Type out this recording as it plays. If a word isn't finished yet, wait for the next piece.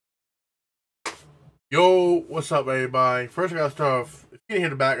Yo, what's up, everybody? First, I gotta start off. If you didn't hear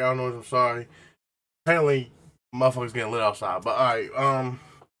the background noise, I'm sorry. Apparently, motherfuckers getting lit outside. But alright, got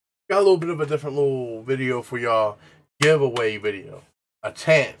a little bit of a different little video for y'all. Giveaway video, a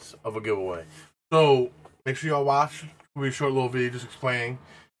chance of a giveaway. So make sure y'all watch. It'll be a short little video just explaining.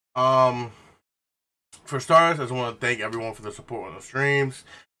 For starters, I just want to thank everyone for the support on the streams.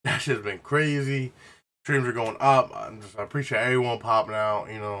 That shit's been crazy. Streams are going up. I appreciate everyone popping out,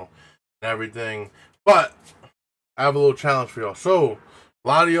 and everything. But I have a little challenge for y'all. So a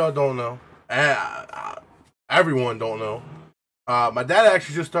lot of y'all don't know. Everyone don't know. My dad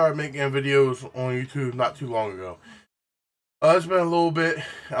actually just started making videos on YouTube not too long ago. It's been a little bit.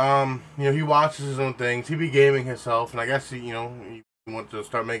 He watches his own things. He be gaming himself, and I guess he wants to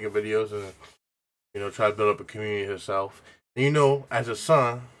start making videos and try to build up a community himself. And as a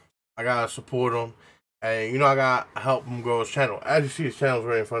son, I gotta support him, and I gotta help him grow his channel. As you see, his channel's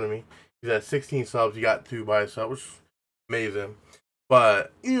right in front of me. He's at 16 subs. He got 2 by himself, which is amazing.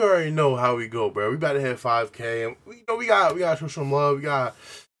 But you already know how we go, bro. We about to hit 5K, and we gotta show some love. We gotta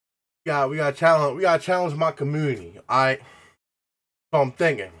challenge. We gotta challenge my community. Alright. So I'm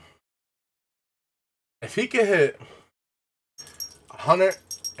thinking, if he can hit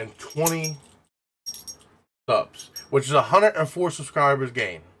 120 subs, which is 104 subscribers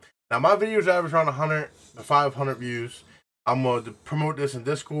gained. Now my videos average around 100 to 500 views. I'm going to promote this in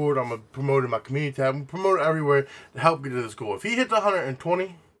Discord. I'm going to promote it in my community tab. I'm going to promote it everywhere to help get to this goal. If he hits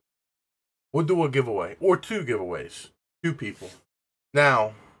 120, we'll do a giveaway. Or 2 giveaways. 2 people.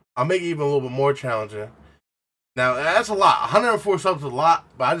 Now, I'll make it even a little bit more challenging. Now, that's a lot. 104 subs is a lot.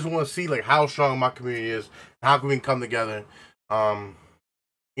 But I just want to see how strong my community is. How can we come together. If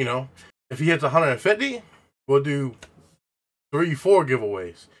he hits 150, we'll do 3-4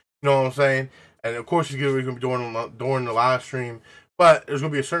 giveaways. You know what I'm saying? And of course, these giveaways going to be during the live stream. But there's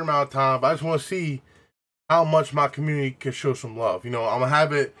going to be a certain amount of time. But I just want to see how much my community can show some love. I'm going to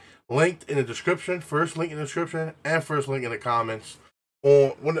have it linked in the description. First link in the description. And first link in the comments.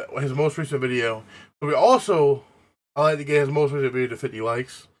 On his most recent video. But I like to get his most recent video to 50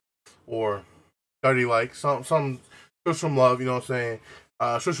 likes. Or 30 likes. Show some love. You know what I'm saying?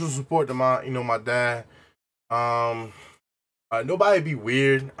 Show some support to my dad. Nobody be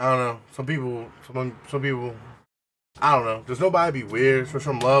weird. I don't know. Some people, I don't know. Just nobody be weird. Show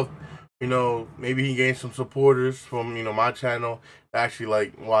some love. Maybe he gains some supporters from, my channel to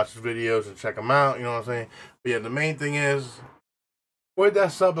actually, watch his videos and check them out. You know what I'm saying? But yeah, the main thing is, where'd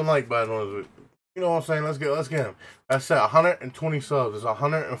that sub and like button on it? You know what I'm saying? Let's get him. That's at 120 subs. It's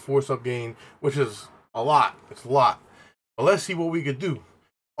 104 sub gain, which is a lot. It's a lot. But let's see what we could do.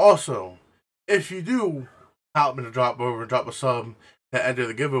 Also, if you do help me to drop a sub to enter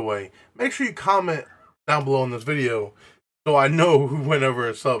the giveaway, make sure you comment down below in this video so I know who went over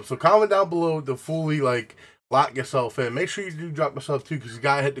a sub. So comment down below to fully lock yourself in. Make sure you do drop a sub too, because you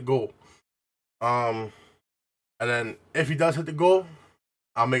gotta hit the goal. And then if he does hit the goal,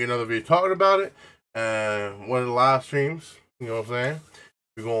 I'll make another video talking about it. And one of the live streams, you know what I'm saying?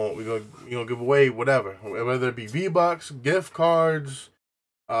 We're gonna give away whatever, whether it be V-Bucks, gift cards,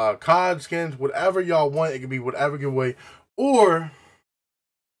 COD skins, whatever y'all want. It can be whatever giveaway. Or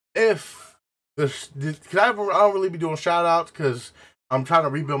if because I don't really be doing shout outs because I'm trying to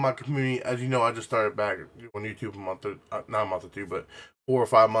rebuild my community. As you know, I just started back on YouTube not a month or 2, but 4 or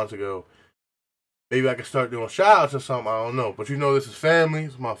 5 months ago. Maybe I can start doing shout outs or something. I don't know. But this is family.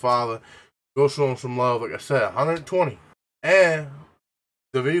 It's my father. Go show him some love. Like I said, 120. And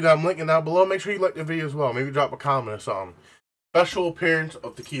the video that I'm linking down below, make sure you like the video as well. Maybe drop a comment or something. Special appearance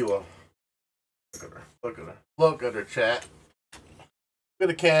of Tequila. Look at her. Look at her. Look at her, chat. Look at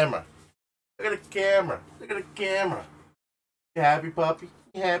the camera. Look at the camera. Look at the camera. You happy, puppy?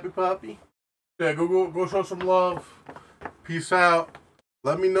 You happy, puppy? Yeah, go show some love. Peace out.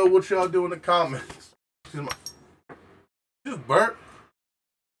 Let me know what y'all do in the comments. Just burp.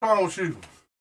 What's wrong with you?